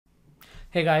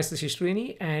Hey guys, this is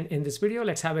Srini, and in this video,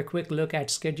 let's have a quick look at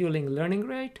scheduling learning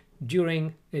rate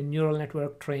during a neural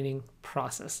network training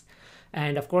process.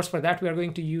 And of course, for that, we are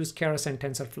going to use keras and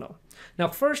TensorFlow. Now,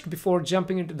 first, before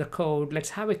jumping into the code,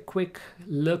 let's have a quick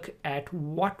look at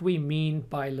what we mean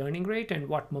by learning rate and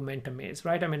what momentum is,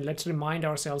 right? I mean, let's remind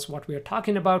ourselves what we are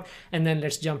talking about, and then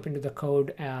let's jump into the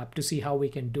code to see how we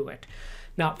can do it.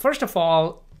 Now, first of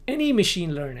all, any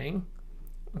machine learning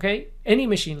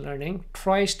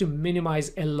tries to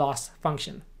minimize a loss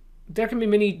function. There can be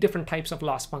many different types of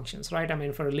loss functions, right? I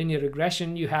mean, for a linear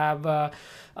regression, you have a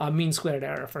mean squared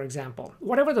error, for example.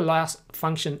 Whatever the loss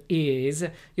function is,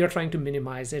 you're trying to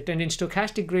minimize it. And in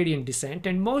stochastic gradient descent,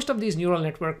 and most of these neural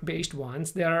network-based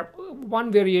ones, there are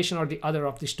one variation or the other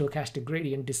of the stochastic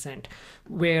gradient descent,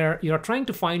 where you're trying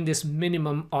to find this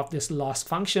minimum of this loss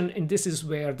function, and this is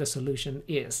where the solution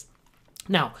is.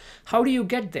 Now, how do you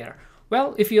get there?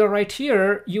 Well, if you're right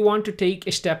here, you want to take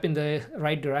a step in the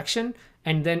right direction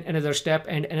and then another step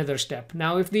and another step.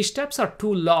 Now, if these steps are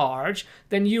too large,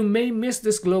 then you may miss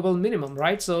this global minimum,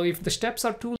 right? So if the steps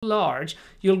are too large,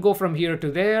 you'll go from here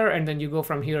to there, and then you go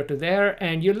from here to there,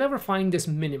 and you'll never find this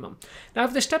minimum. Now,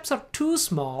 if the steps are too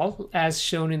small, as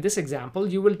shown in this example,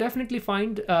 you will definitely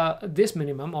find this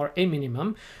minimum or a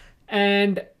minimum,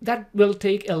 and that will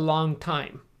take a long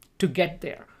time to get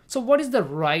there. So what is the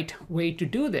right way to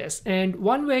do this? And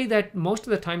one way that most of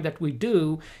the time that we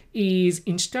do is,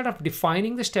 instead of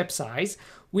defining the step size,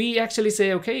 we actually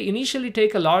say, okay, initially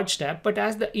take a large step, but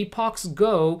as the epochs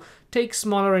go, take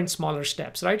smaller and smaller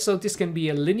steps, right? So this can be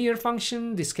a linear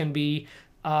function, this can be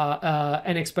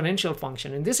an exponential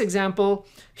function. In this example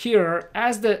here,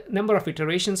 as the number of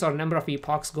iterations or number of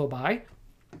epochs go by,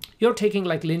 you're taking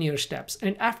like linear steps,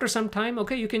 and after some time,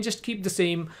 okay, you can just keep the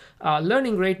same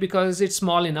learning rate because it's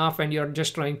small enough and you're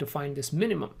just trying to find this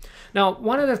minimum. Now,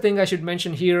 one other thing I should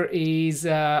mention here is,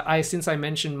 since I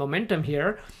mentioned momentum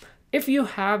here, if you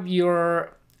have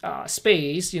your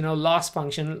space, loss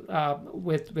function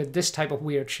with this type of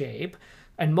weird shape,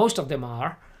 and most of them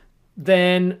are,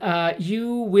 then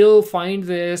you will find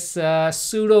this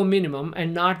pseudo minimum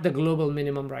and not the global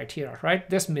minimum right here, right?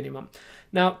 This minimum.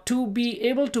 Now, to be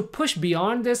able to push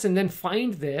beyond this and then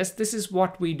find this is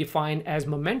what we define as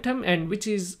momentum, and which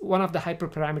is one of the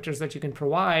hyperparameters that you can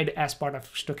provide as part of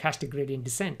stochastic gradient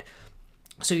descent.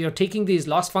 So you're taking these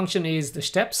loss function is the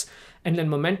steps, and then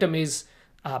momentum is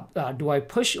do I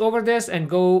push over this and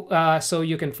go so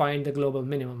you can find the global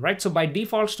minimum, right? So by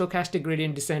default, stochastic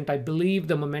gradient descent, I believe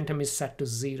the momentum is set to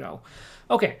 0.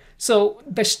 Okay, so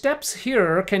the steps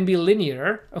here can be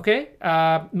linear, okay,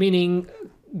 meaning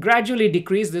gradually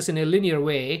decrease this in a linear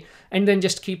way and then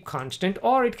just keep constant,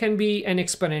 or it can be an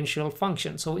exponential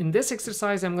function. So in this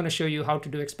exercise, I'm going to show you how to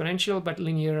do exponential, but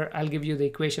linear, I'll give you the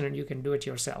equation and you can do it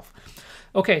yourself.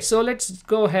 Okay, so let's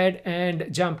go ahead and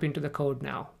jump into the code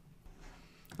now.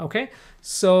 Okay,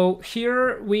 so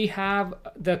here we have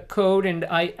the code, and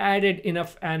I added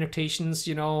enough annotations,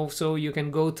 so you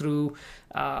can go through,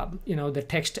 the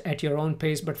text at your own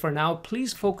pace. But for now,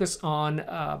 please focus on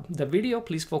the video.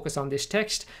 Please focus on this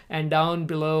text. And down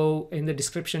below in the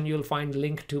description, you'll find a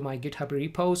link to my GitHub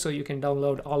repo, so you can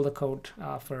download all the code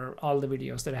for all the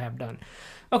videos that I have done.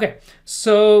 Okay,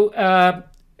 so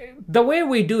the way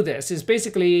we do this is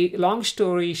basically, long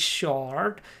story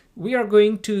short, we are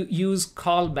going to use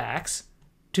callbacks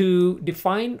to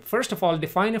define, first of all,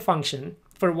 define a function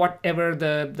for whatever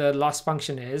the loss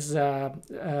function is,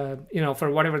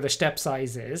 for whatever the step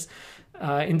size is.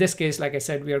 In this case, like I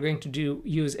said, we are going to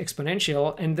use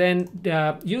exponential, and then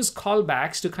use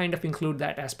callbacks to kind of include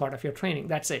that as part of your training.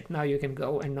 That's it. Now you can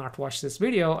go and not watch this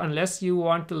video unless you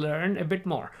want to learn a bit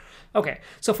more. Okay,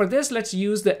 so for this, let's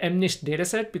use the MNIST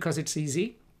dataset because it's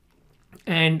easy.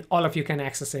 And all of you can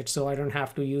access it, so I don't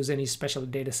have to use any special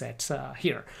data sets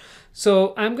here.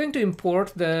 So I'm going to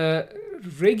import the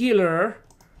regular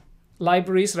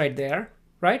libraries right there,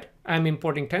 right? I'm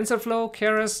importing TensorFlow,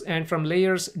 keras, and from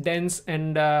layers, dense,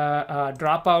 and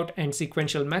dropout, and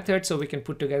sequential methods, so we can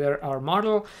put together our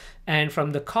model. And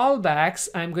from the callbacks,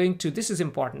 I'm going to, this is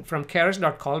important, from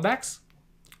keras.callbacks,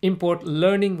 import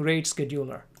learning rate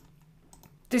scheduler.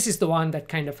 This is the one that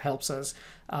kind of helps us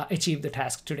achieve the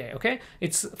task today, okay?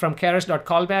 It's from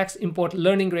keras.callbacks, import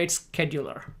learning rate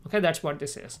scheduler. Okay, that's what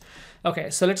this is. Okay,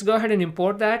 so let's go ahead and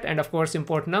import that, and of course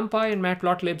import NumPy and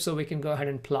matplotlib so we can go ahead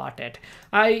and plot it.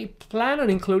 I plan on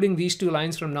including these two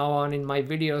lines from now on in my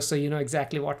videos, so you know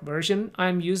exactly what version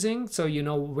I'm using, so you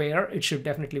know where it should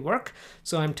definitely work.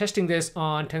 So I'm testing this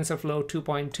on TensorFlow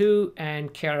 2.2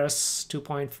 and keras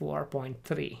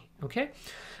 2.4.3, okay?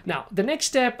 Now, the next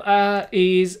step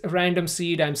is random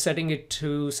seed. I'm setting it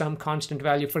to some constant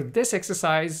value. For this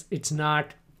exercise, it's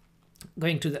not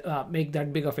going to make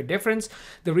that big of a difference.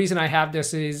 The reason I have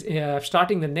this is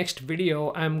starting the next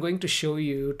video, I'm going to show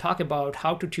you, talk about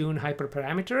how to tune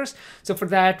hyperparameters. So for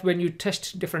that, when you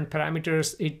test different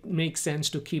parameters, it makes sense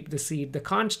to keep the seed the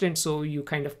constant so you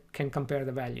kind of can compare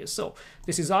the values. So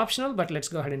this is optional, but let's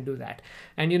go ahead and do that.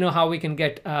 And you know how we can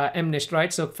get mnist,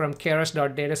 right? So from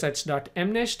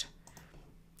keras.datasets.mnist,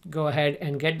 go ahead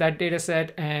and get that data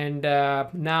set, and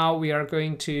now we are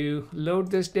going to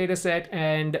load this data set,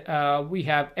 and we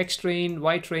have x train,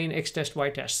 y train, x test,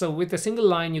 y test. So with a single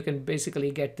line you can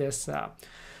basically get this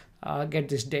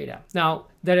data. Now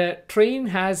the train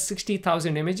has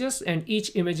 60,000 images, and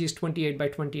each image is 28 by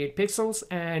 28 pixels,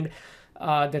 and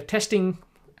the testing,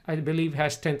 I believe,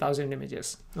 has 10,000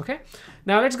 images. Okay,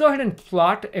 now let's go ahead and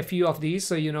plot a few of these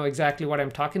so you know exactly what I'm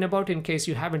talking about in case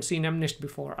you haven't seen MNIST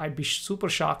before. I'd be super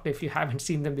shocked if you haven't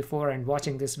seen them before and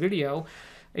watching this video.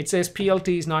 It says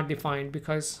PLT is not defined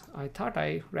because I thought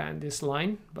I ran this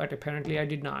line, but apparently I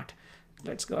did not.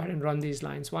 Let's go ahead and run these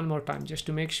lines one more time just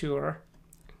to make sure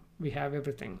we have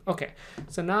everything. Okay,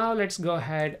 so now let's go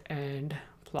ahead and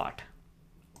plot.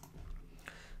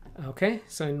 Okay,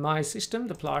 so in my system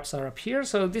the plots are up here.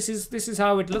 So this is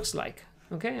how it looks like.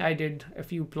 Okay, I did a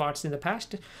few plots in the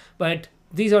past, but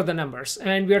these are the numbers,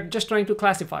 and we are just trying to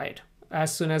classify it.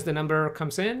 As soon as the number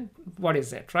comes in, what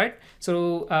is it, right?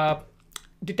 So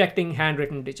detecting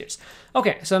handwritten digits.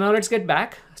 Okay, so now let's get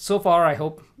back. So far I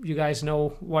hope you guys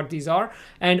know what these are,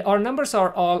 and our numbers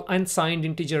are all unsigned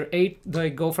integer 8. They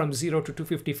go from 0 to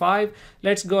 255.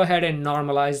 Let's go ahead and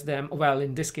normalize them. Well,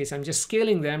 in this case I'm just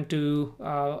scaling them to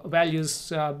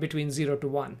values between 0 to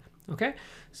 1. Okay,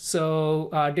 so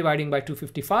dividing by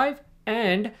 255,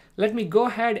 and let me go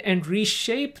ahead and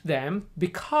reshape them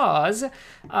because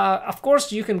of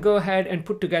course you can go ahead and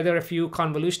put together a few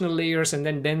convolutional layers and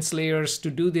then dense layers to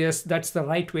do this. That's the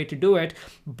right way to do it,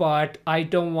 but I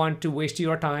don't want to waste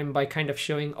your time by kind of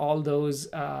showing all those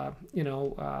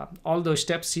all those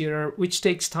steps here, which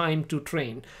takes time to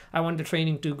train. I want the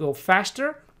training to go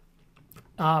faster.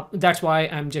 That's why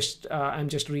I'm just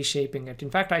reshaping it. In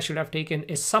fact, I should have taken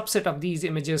a subset of these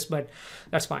images, but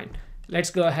that's fine.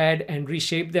 Let's go ahead and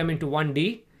reshape them into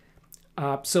 1D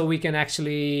so we can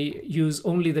actually use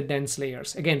only the dense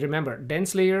layers. Again, remember,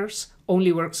 dense layers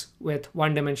only works with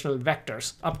one-dimensional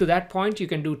vectors. Up to that point, you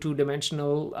can do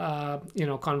two-dimensional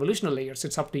convolutional layers.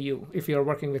 It's up to you if you're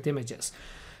working with images.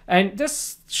 And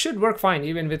this should work fine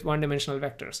even with one-dimensional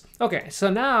vectors. Okay, so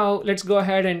now let's go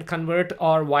ahead and convert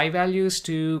our y values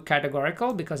to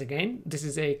categorical, because again, this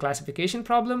is a classification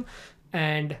problem,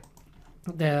 and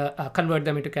convert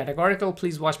them into categorical.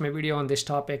 Please watch my video on this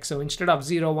topic. So instead of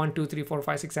 0, 1, 2, 3, 4,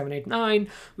 5, 6, 7, 8, 9,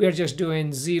 we are just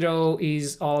doing 0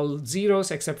 is all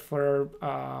zeros except for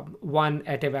 1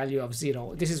 at a value of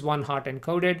 0. This is one hot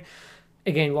encoded.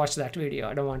 Again, watch that video.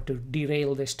 I don't want to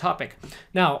derail this topic.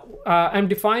 Now, I'm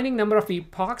defining number of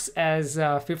epochs as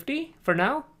 50 for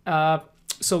now.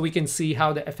 So we can see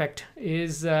how the effect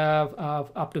is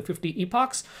up to 50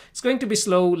 epochs. It's going to be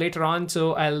slow later on,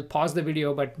 so I'll pause the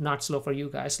video, but not slow for you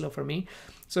guys, slow for me.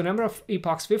 So number of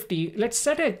epochs 50. Let's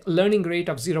set a learning rate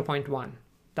of 0.1.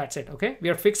 That's it, okay? We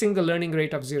are fixing the learning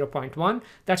rate of 0.1.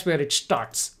 That's where it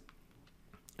starts.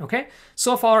 Okay,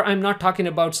 so far I'm not talking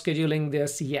about scheduling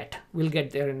this yet. We'll get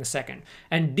there in a second.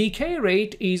 And decay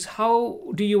rate is how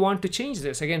do you want to change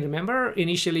this? Again, remember,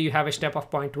 initially you have a step of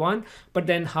 0.1, but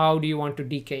then how do you want to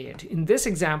decay it? In this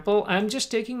example, I'm just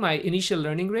taking my initial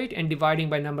learning rate and dividing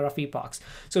by number of epochs.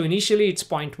 So initially it's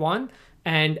 0.1,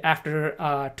 and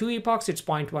after 2 epochs, it's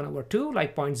 0.1 over 2,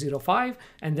 like 0.05,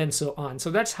 and then so on. So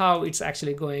that's how it's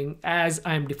actually going as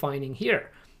I'm defining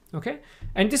here. Okay,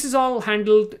 and this is all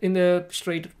handled in the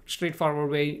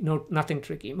straightforward way, nothing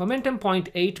tricky. Momentum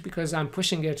 0.8 because I'm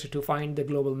pushing it to find the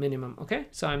global minimum. Okay,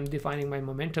 so I'm defining my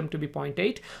momentum to be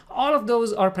 0.8. All of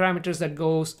those are parameters that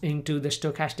goes into the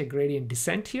stochastic gradient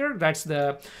descent here. That's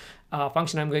the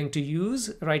function I'm going to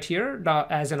use right here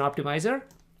as an optimizer.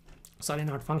 Sorry,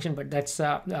 not function, but that's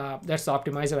the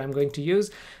optimizer I'm going to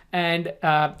use. And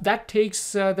that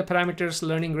takes the parameters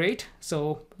learning rate,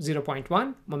 so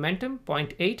 0.1, momentum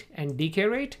 0.8, and decay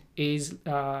rate is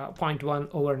 0.1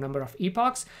 over number of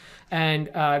epochs. And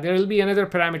there will be another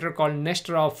parameter called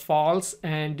Nesterov false.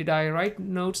 And did I write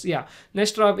notes? Yeah,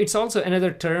 Nesterov, it's also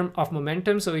another term of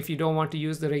momentum. So if you don't want to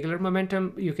use the regular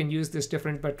momentum, you can use this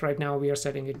different, but right now we are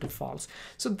setting it to false.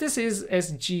 So this is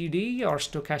SGD, or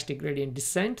stochastic gradient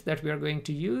descent, that we are going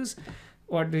to use.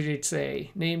 What did it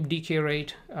say? Name decay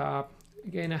rate.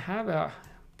 Again, I have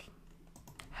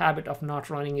habit of not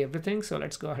running everything. So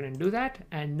let's go ahead and do that.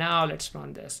 And now let's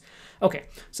run this. Okay,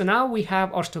 so now we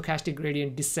have our stochastic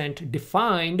gradient descent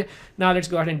defined. Now let's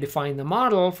go ahead and define the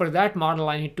model. For that model,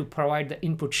 I need to provide the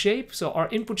input shape. So our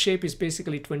input shape is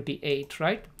basically 28,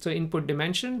 right? So input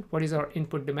dimension, what is our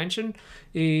input dimension?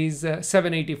 Is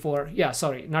 784. Yeah,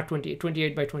 sorry, not 28,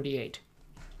 28 by 28.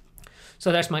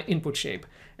 So that's my input shape.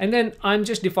 And then I'm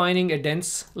just defining a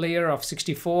dense layer of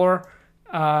 64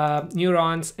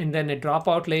 neurons, and then a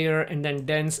dropout layer, and then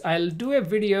dense. I'll do a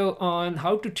video on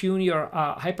how to tune your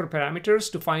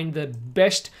hyperparameters to find the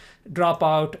best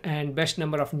dropout and best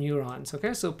number of neurons.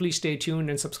 Okay, so please stay tuned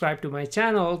and subscribe to my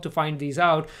channel to find these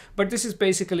out. But this is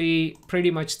basically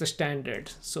pretty much the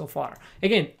standard so far.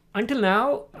 Again, until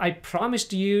now, I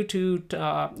promised you to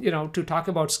to talk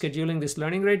about scheduling this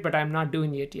learning rate, but I'm not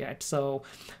doing it yet. So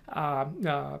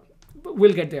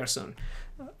we'll get there soon.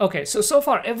 Okay, so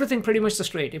far everything pretty much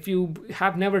straight. If you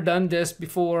have never done this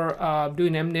before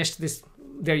doing MNIST,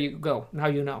 there you go. Now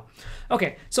you know.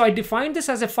 Okay, so I defined this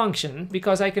as a function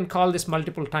because I can call this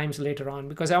multiple times later on,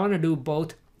 because I want to do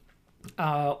both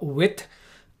with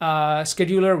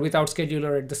scheduler, without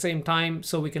scheduler at the same time,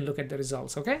 so we can look at the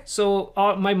results. Okay, so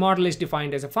my model is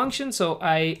defined as a function, so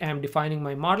I am defining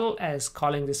my model as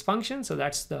calling this function. So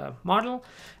that's the model.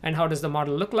 And how does the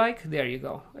model look like? There you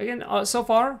go. Again, so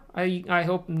far I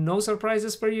hope no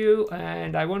surprises for you,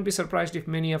 and I won't be surprised if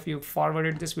many of you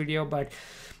forwarded this video, but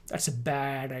that's a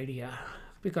bad idea,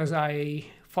 because I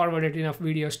forwarded enough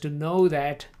videos to know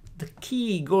that the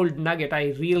key gold nugget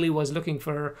I really was looking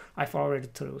for, I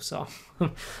forwarded through. So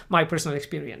my personal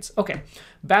experience. Okay,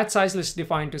 batch size is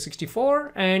defined to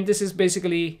 64, and this is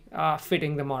basically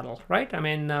fitting the model, right? I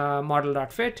mean,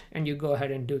 model.fit, and you go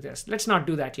ahead and do this. Let's not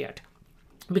do that yet,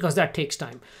 because that takes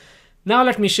time. Now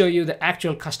let me show you the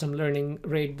actual custom learning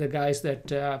rate, the guys that,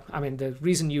 the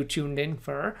reason you tuned in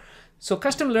for. So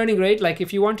custom learning rate, like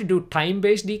if you want to do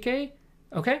time-based decay,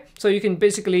 okay, so you can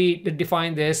basically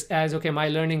define this as, okay, my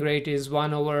learning rate is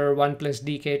 1/1 plus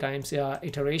decay times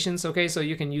iterations. Okay, so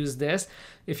you can use this.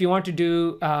 If you want to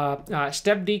do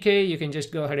step decay, you can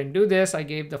just go ahead and do this. I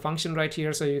gave the function right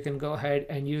here, so you can go ahead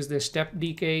and use this step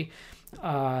decay,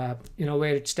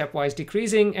 where it's stepwise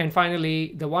decreasing. And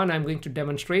finally, the one I'm going to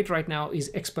demonstrate right now is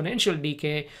exponential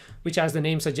decay, which, as the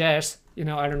name suggests,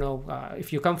 I don't know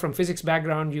if you come from physics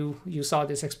background, you saw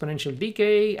this exponential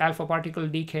decay, alpha particle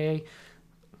decay.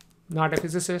 Not a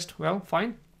physicist? Well,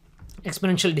 fine.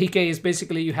 Exponential decay is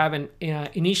basically you have an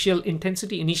initial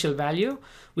intensity, initial value,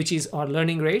 which is our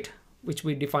learning rate, which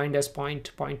we defined as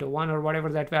 0.01 or whatever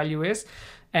that value is,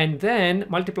 and then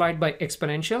multiplied by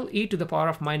exponential e to the power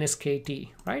of minus kt,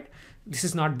 right? This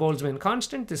is not Boltzmann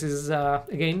constant. This is,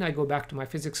 again, I go back to my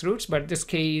physics roots, but this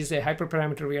k is a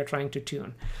hyperparameter we are trying to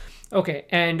tune. Okay,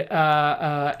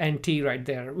 and t right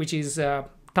there, which is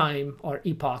time or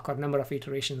epoch or number of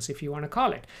iterations, if you want to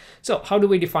call it. So how do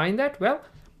we define that? Well,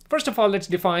 first of all, let's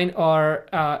define our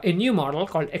a new model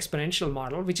called exponential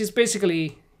model, which is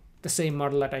basically the same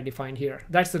model that I defined here.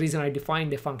 That's the reason I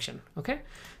defined a function. Okay,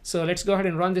 so let's go ahead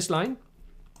and run this line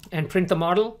and print the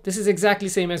model. This is exactly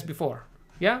same as before.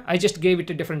 Yeah, I just gave it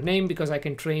a different name because I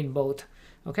can train both.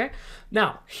 Okay,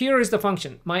 now here is the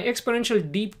function. My exponential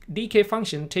decay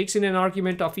function takes in an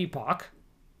argument of epoch,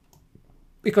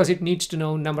 because it needs to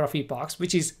know number of epochs,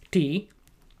 which is t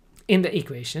in the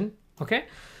equation, okay?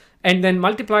 And then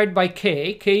multiplied by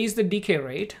k is the decay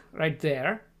rate right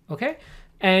there, okay?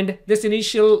 And this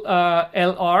initial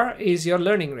LR is your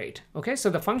learning rate, okay?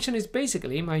 So the function is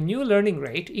basically my new learning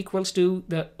rate equals to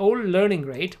the old learning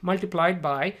rate multiplied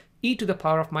by e to the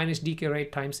power of minus decay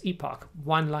rate times epoch.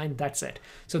 One line, that's it.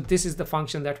 So this is the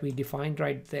function that we defined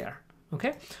right there,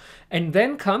 okay? And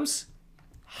then comes,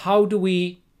 how do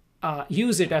we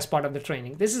use it as part of the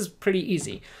training? This is pretty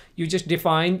easy. You just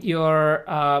define your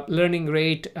learning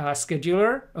rate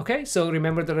scheduler. Okay, so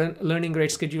remember the learning rate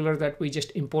scheduler that we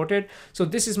just imported. So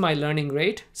this is my learning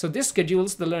rate. So this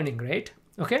schedules the learning rate.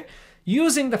 Okay,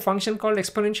 using the function called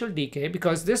exponential decay,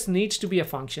 because this needs to be a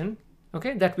function,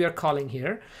 okay, that we are calling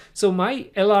here. So my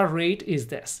LR rate is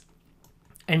this.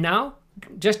 And now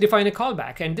just define a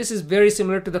callback, and this is very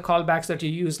similar to the callbacks that you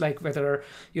use, like whether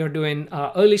you're doing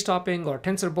early stopping or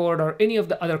TensorBoard or any of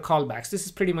the other callbacks. This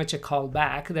is pretty much a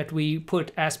callback that we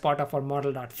put as part of our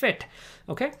model.fit.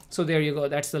 Okay, so there you go.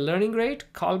 That's the learning rate,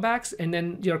 callbacks, and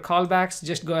then your callbacks,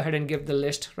 just go ahead and give the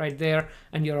list right there,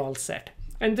 and you're all set.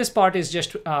 And this part is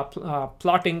just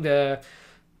plotting the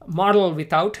model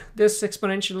without this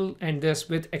exponential and this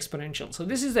with exponential. So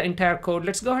this is the entire code.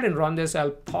 Let's go ahead and run this.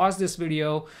 I'll pause this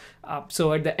video.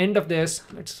 So at the end of this,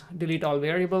 let's delete all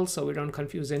variables so we don't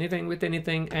confuse anything with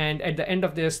anything. And at the end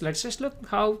of this, let's just look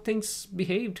how things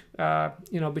behaved,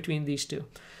 between these two.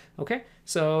 Okay,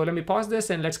 so let me pause this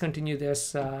and let's continue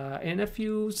this in a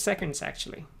few seconds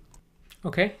actually.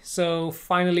 Okay, so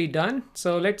finally done.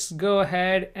 So let's go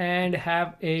ahead and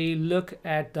have a look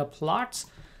at the plots.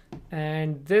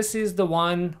 And this is the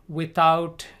one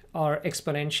without our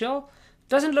exponential.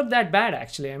 Doesn't look that bad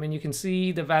actually. I mean, you can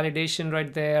see the validation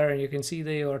right there, and you can see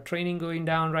your training going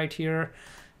down right here.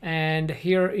 And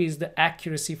here is the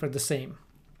accuracy for the same.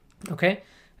 Okay,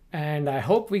 and I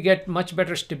hope we get much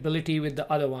better stability with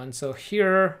the other one. So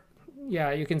here,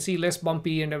 yeah, you can see less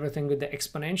bumpy and everything with the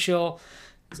exponential.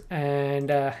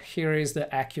 And here is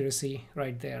the accuracy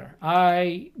right there.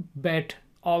 I bet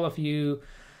all of you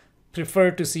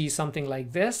prefer to see something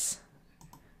like this.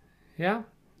 Yeah,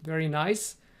 very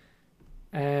nice.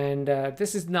 And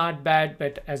this is not bad,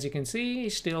 but as you can see,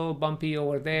 still bumpy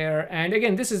over there. And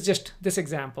again, this is just this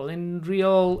example. In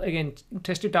real, again,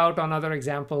 test it out on other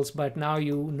examples, but now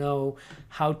you know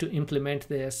how to implement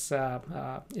this,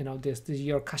 this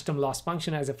your custom loss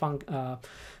function as a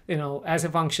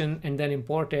function, and then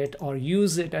import it or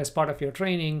use it as part of your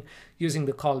training using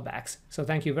the callbacks. So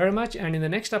thank you very much. And in the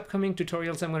next upcoming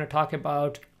tutorials, I'm going to talk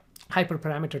about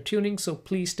hyperparameter tuning. So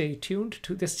please stay tuned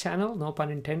to this channel, no pun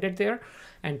intended there.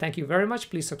 And thank you very much.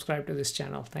 Please subscribe to this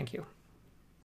channel. Thank you.